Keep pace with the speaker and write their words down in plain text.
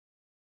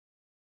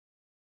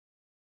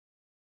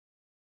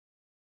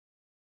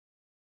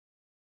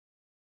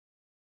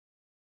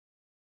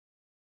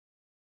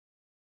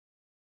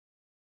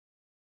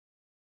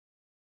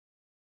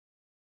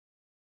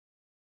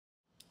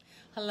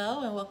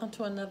Hello and welcome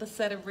to another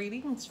set of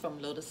readings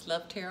from Lotus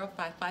Love Tarot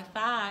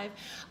 555.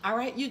 All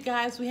right, you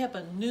guys, we have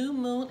a new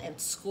moon in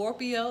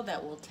Scorpio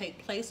that will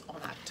take place on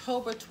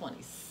October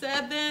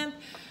 27th,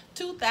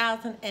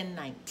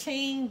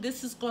 2019.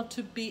 This is going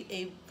to be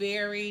a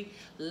very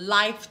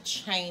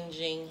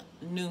life-changing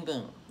new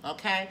moon,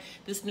 okay?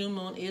 This new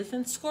moon is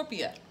in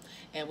Scorpio,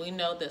 and we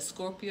know that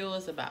Scorpio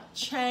is about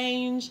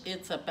change.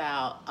 It's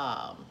about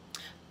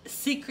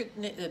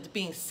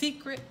being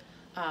secret,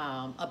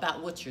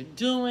 about what you're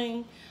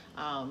doing.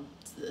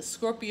 The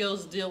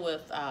Scorpios deal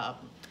with a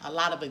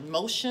lot of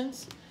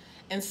emotions,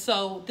 and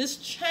so this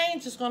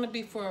change is going to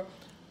be for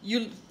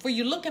you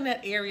looking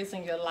at areas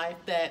in your life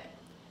that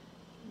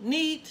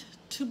need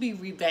to be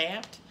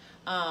revamped,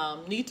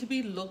 need to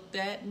be looked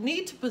at,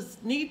 need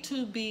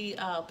to be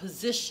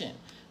positioned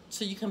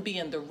so you can be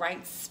in the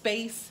right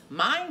space,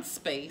 mind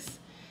space,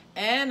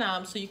 and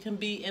so you can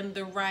be in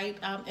the right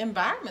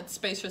environment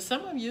space for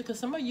some of you, because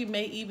some of you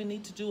may even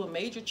need to do a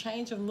major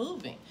change of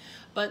moving.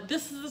 But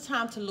this is the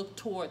time to look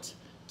towards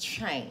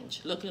change,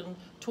 looking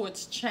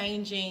towards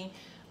changing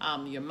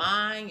your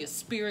mind, your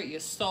spirit, your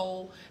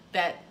soul,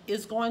 that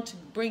is going to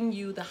bring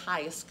you the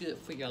highest good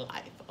for your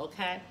life,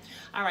 okay?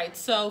 All right,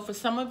 so for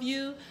some of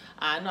you,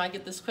 I know I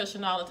get this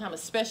question all the time,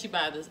 especially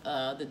by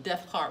the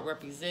death card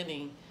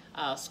representing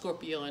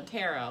Scorpio and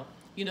Tarot.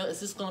 You know, is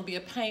this going to be a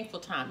painful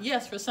time?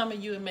 Yes, for some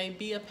of you, it may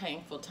be a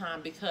painful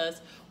time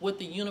because what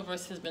the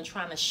universe has been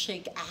trying to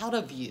shake out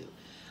of you,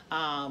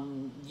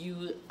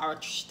 you are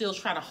still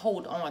trying to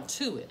hold on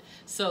to it.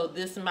 So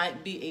this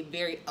might be a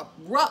very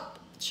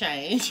abrupt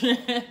change,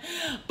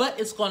 but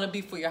it's going to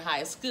be for your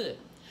highest good.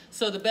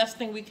 So the best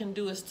thing we can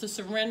do is to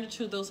surrender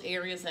to those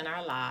areas in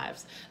our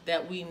lives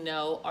that we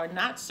know are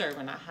not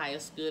serving our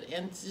highest good,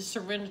 and to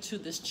surrender to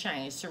this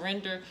change,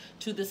 surrender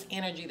to this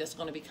energy that's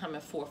going to be coming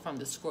forth from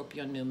the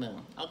Scorpio new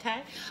moon,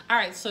 okay? All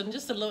right, so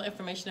just a little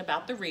information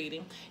about the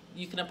reading.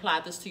 You can apply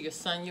this to your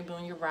sun, your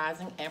moon, your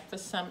rising, and for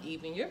some,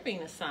 even your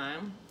Venus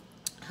sign.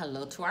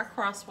 Hello to our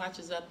cross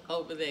watchers up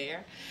over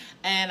there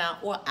and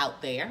or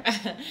out there.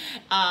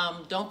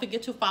 Don't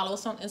forget to follow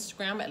us on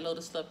Instagram at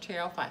Lotus Love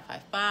Tarot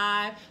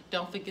 555.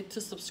 Don't forget to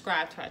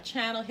subscribe to our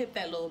channel, hit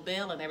that little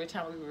bell, and every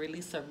time we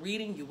release a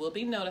reading, you will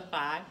be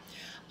notified.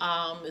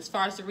 As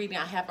far as the reading,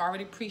 I have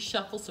already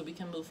pre-shuffled, so we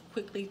can move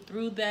quickly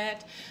through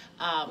that.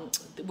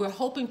 We're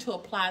hoping to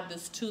apply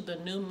this to the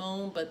new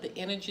moon, but the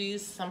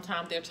energies,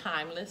 sometimes they're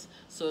timeless.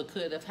 So it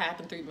could have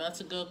happened 3 months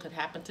ago, it could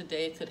happen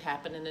today, it could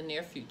happen in the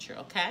near future,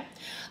 okay?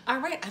 All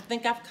right, I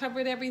think I've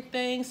covered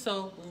everything.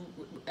 So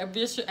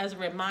just as a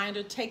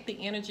reminder, take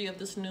the energy of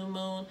this new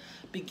moon,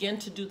 begin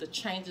to do the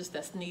changes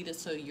that's needed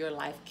so your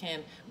life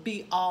can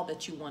be all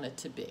that you want it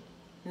to be.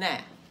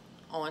 Now,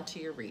 on to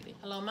your reading.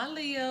 Hello, my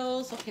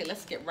Leos. Okay,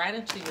 let's get right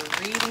into your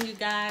reading, you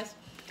guys.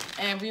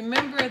 And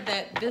remember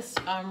that this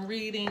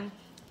reading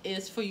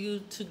is for you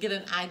to get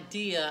an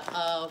idea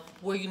of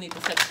where you need to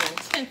set your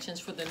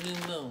intentions for the new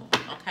moon,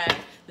 okay?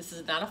 This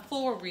is not a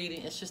full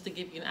reading. It's just to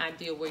give you an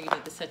idea where you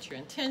need to set your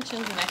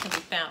intentions, and that can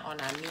be found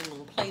on our new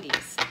moon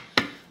playlist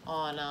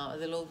on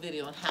the little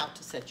video on how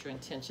to set your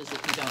intentions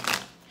if you don't know.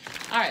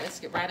 All right, let's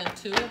get right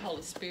into it.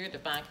 Holy Spirit,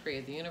 Divine Creator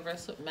of the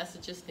Universe, what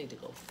messages need to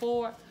go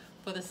forward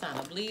for the sign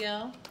of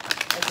Leo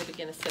as they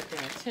begin to set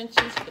their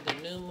intentions for the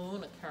new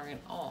moon occurring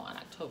on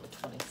October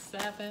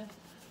 27th,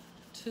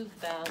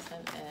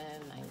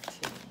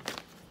 2019.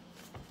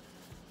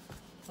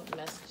 What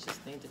messages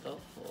need to go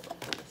forward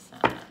for the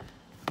sign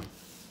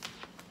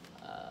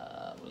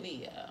of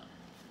Leo?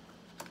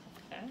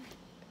 Okay,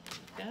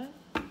 good.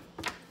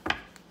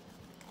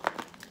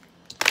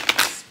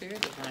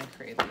 Spirit, Divine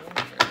Creator of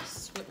the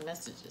Universe, what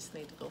messages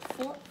need to go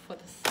forward for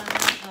the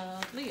sign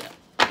of Leo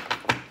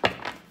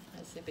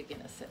as they begin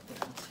to set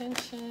their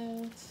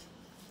intentions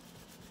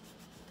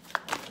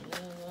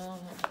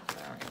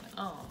occurring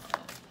on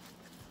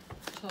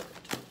October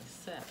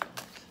 27th,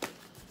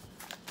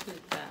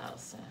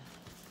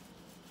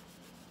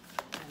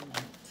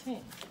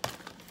 2019.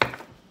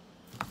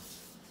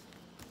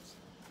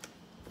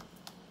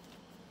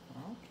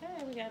 Okay,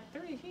 we got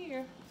 3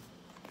 here.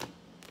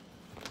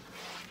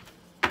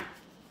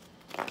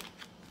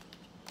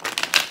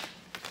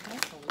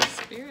 Holy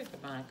Spirit,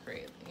 Divine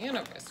Creator of the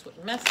Universe,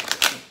 what messages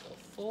need to go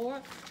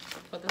forward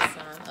for the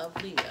sign of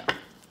Leo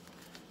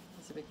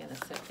as they begin to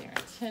set their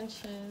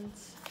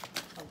intentions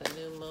on the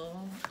new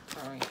moon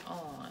occurring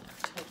on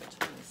October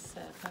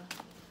 27th,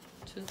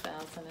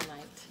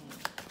 2019.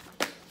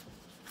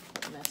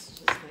 What messages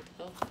need to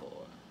go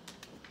forward?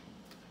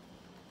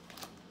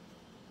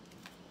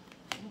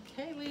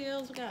 Okay,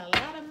 Leos, we got a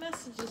lot of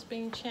messages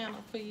being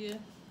channeled for you.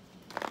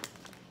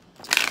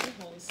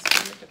 Holy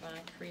Spirit,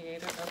 Divine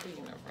Creator of the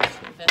Universe,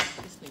 what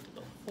messages need to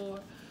go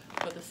forward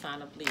for the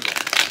sign of Leo.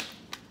 Let's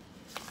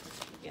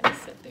begin to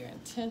set their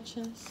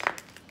intentions.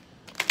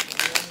 The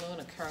new moon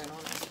occurring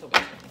on October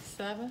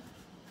 27th.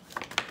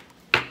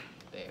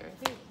 There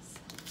it is.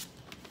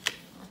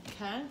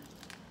 Okay.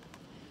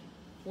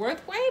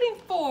 Worth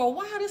waiting for.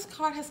 Wow, this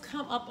card has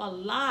come up a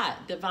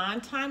lot.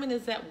 Divine timing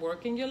is at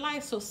work in your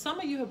life. So some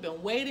of you have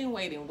been waiting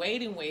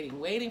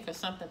for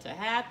something to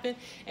happen,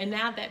 and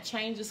now that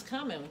change is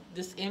coming.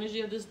 This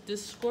energy of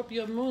this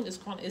Scorpio moon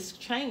is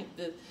changed.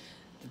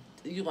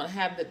 You're going to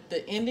have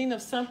the ending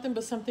of something,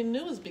 but something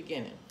new is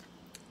beginning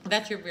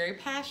that you're very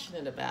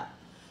passionate about.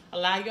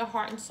 Allow your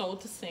heart and soul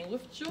to sing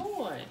with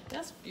joy.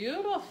 That's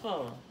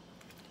beautiful.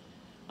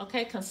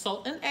 Okay,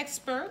 consult an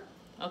expert.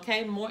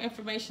 Okay, more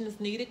information is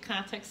needed.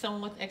 Contact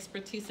someone with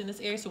expertise in this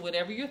area. So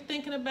whatever you're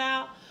thinking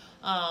about,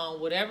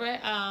 whatever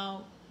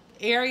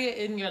area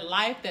in your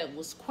life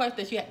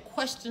that you had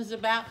questions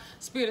about,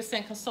 Spirit is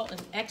saying consult an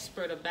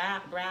expert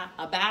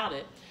about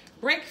it.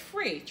 Break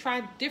free.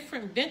 Try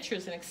different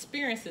ventures and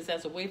experiences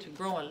as a way to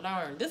grow and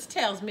learn. This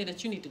tells me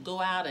that you need to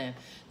go out and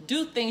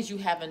do things you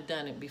haven't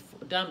done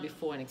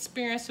before and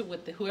experience it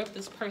with whoever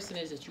this person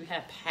is that you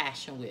have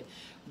passion with.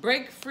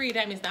 Break free.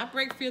 That means not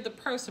break free of the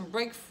person.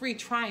 Break free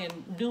trying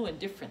new and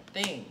different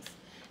things.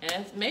 And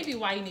that's maybe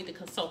why you need to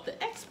consult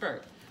the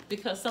expert,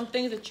 because some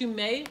things that you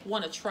may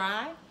want to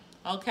try,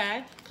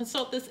 okay,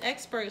 consult this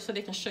expert so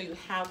they can show you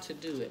how to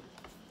do it.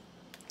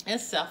 And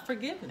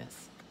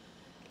self-forgiveness.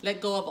 Let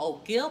go of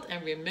old guilt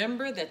and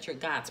remember that you're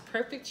God's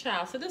perfect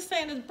child. So this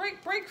saying is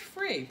break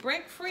free.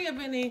 Break free of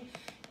any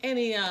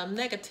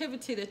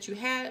negativity that you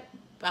had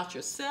about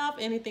yourself,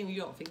 anything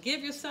you don't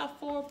forgive yourself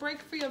for.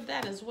 Break free of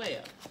that as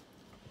well.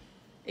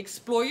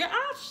 Explore your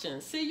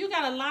options. See, you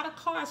got a lot of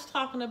cards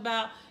talking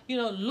about,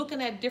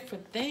 looking at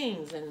different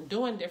things and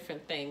doing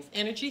different things.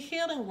 Energy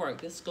healing work.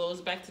 This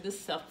goes back to this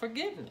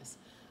self-forgiveness.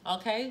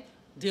 Okay?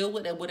 Deal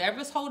with it.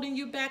 Whatever's holding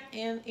you back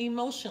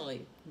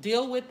emotionally,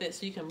 deal with it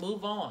so you can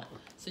move on.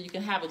 So you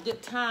can have a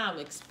good time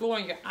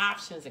exploring your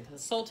options and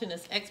consulting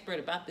this expert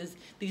about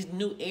these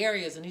new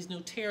areas and these new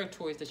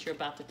territories that you're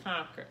about to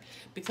conquer.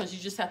 Because you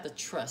just have to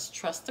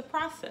trust the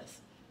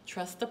process.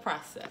 Trust the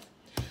process.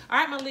 All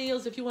right, my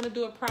Leos, if you want to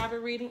do a private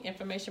reading,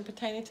 information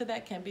pertaining to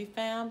that can be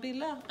found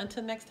below.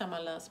 Until next time, my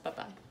loves.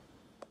 Bye-bye.